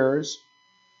 years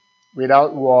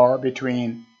without war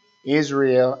between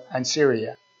Israel and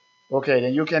Syria. Okay,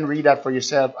 then you can read that for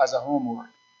yourself as a homework.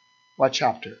 What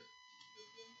chapter?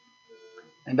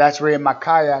 And that's where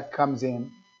Micaiah comes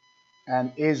in,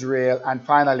 and Israel, and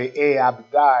finally Ahab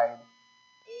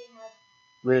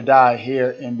will die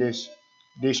here in this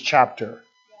chapter.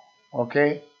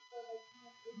 Okay?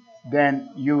 Then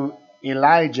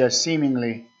Elijah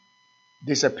seemingly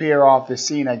disappear off the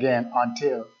scene again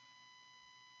until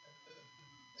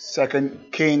 2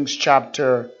 Kings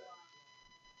chapter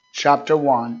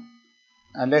 1.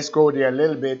 And let's go there a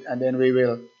little bit, and then we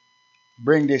will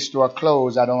bring this to a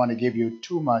close. I don't want to give you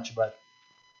too much, but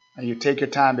you take your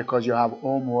time because you have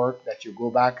homework that you go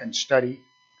back and study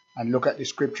and look at the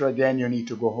scripture again. You need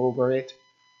to go over it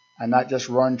and not just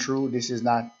run through. This is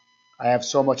not, I have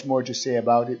so much more to say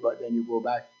about it, but then you go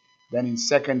back. Then in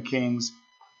 2 Kings,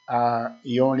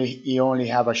 he only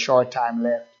have a short time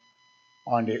left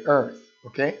on the earth.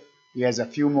 Okay? He has a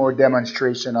few more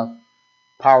demonstration of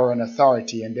power and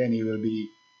authority, and then he will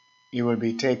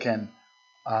be taken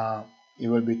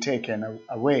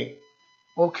away.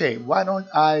 Okay, why don't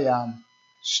I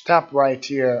stop right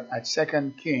here at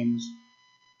 2 Kings,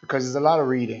 because there's a lot of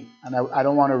reading, and I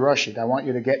don't want to rush it. I want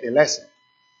you to get the lesson.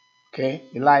 Okay,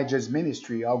 Elijah's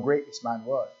ministry, how great this man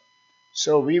was.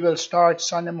 So we will start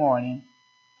Sunday morning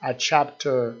at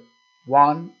chapter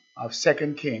 1 of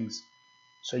 2 Kings.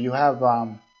 So you have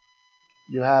all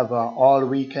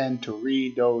weekend to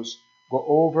read those, go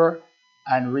over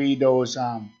and read those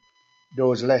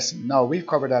lessons. Now, we've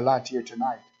covered a lot here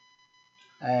tonight,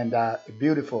 and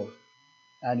beautiful.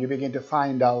 And you begin to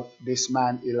find out this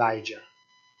man Elijah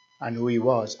and who he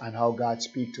was and how God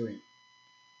speak to him.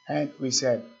 And we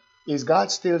said, is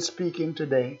God still speaking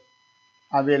today?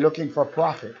 And we're looking for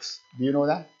prophets. Do you know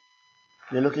that?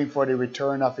 We're looking for the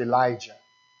return of Elijah.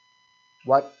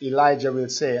 What Elijah will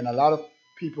say. And a lot of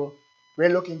people, we're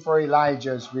looking for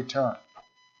Elijah's return.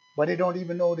 But they don't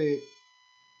even know the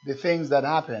things that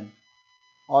happen,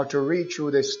 or to read through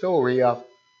the story of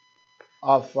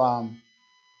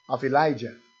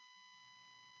Elijah.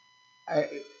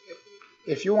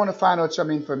 If you want to find out some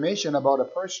information about a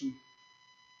person,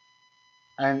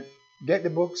 and get the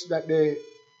books that they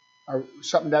are,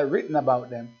 something that written about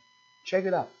them, check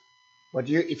it out. But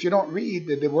if you don't read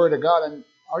the Word of God, and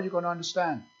how are you going to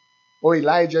understand? Oh,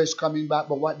 Elijah is coming back,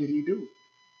 but what did he do?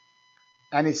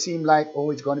 And it seemed like,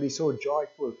 oh, it's going to be so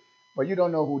joyful. But you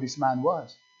don't know who this man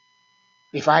was.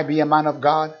 If I be a man of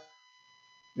God,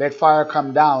 let fire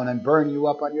come down and burn you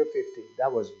up on your 50.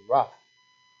 That was rough.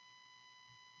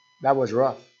 That was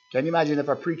rough. Can you imagine if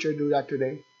a preacher do that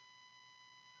today?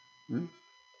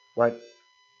 But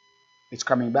it's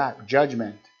coming back.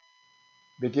 Judgment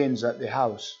begins at the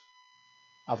house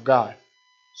of God.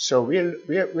 So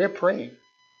we're praying.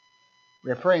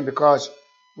 We're praying because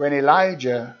when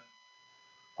Elijah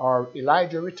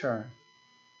returned,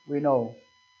 we know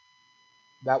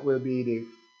that will be the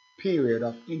period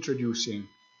of introducing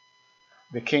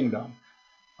the kingdom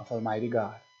of Almighty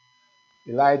God.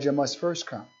 Elijah must first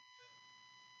come.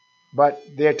 But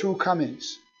there are two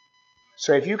comings.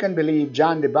 So if you can believe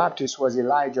John the Baptist was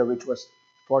Elijah, which was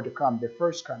for to come, the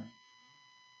first coming.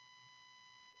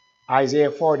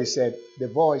 Isaiah 40 said, the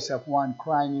voice of one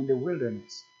crying in the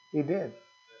wilderness. He did.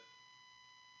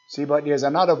 See, but there's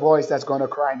another voice that's going to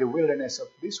cry in the wilderness of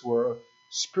this world,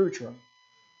 spiritual.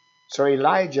 So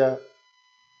Elijah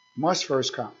must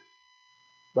first come.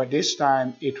 But this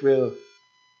time it will,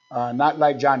 not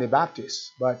like John the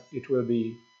Baptist, but it will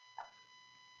be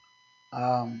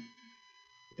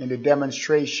in the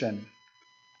demonstration.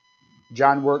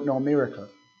 John worked no miracle,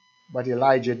 but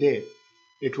Elijah did.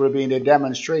 It will be in the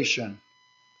demonstration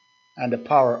and the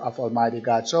power of Almighty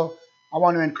God. So I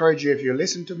want to encourage you, if you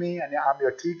listen to me and I'm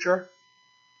your teacher,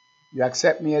 you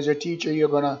accept me as your teacher, you're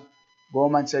going to go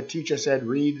home and say, teacher said,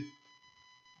 read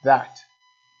that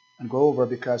and go over,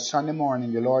 because Sunday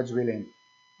morning, the Lord's willing,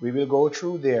 we will go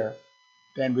through there.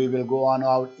 Then we will go on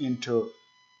out into,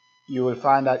 you will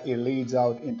find that it leads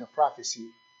out into prophecy.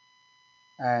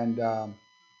 And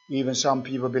even some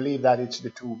people believe that it's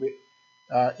the two.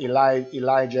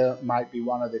 Elijah might be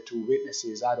one of the two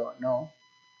witnesses. I don't know.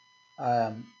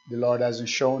 The Lord hasn't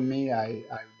shown me. I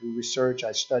do research,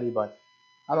 I study, but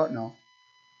I don't know.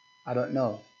 I don't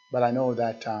know. But I know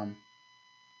that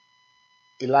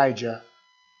Elijah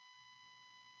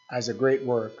has a great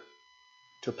work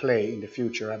to play in the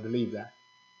future. I believe that.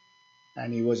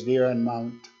 And he was there on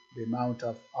the Mount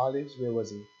of Olives. Where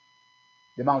was he?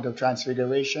 The Mount of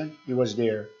Transfiguration. He was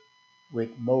there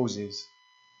with Moses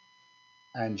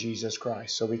and Jesus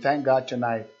Christ. So we thank God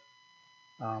tonight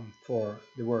for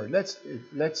the word. Let's.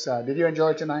 Did you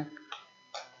enjoy tonight?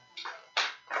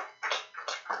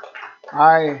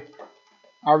 I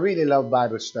really love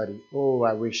Bible study. Oh,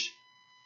 I wish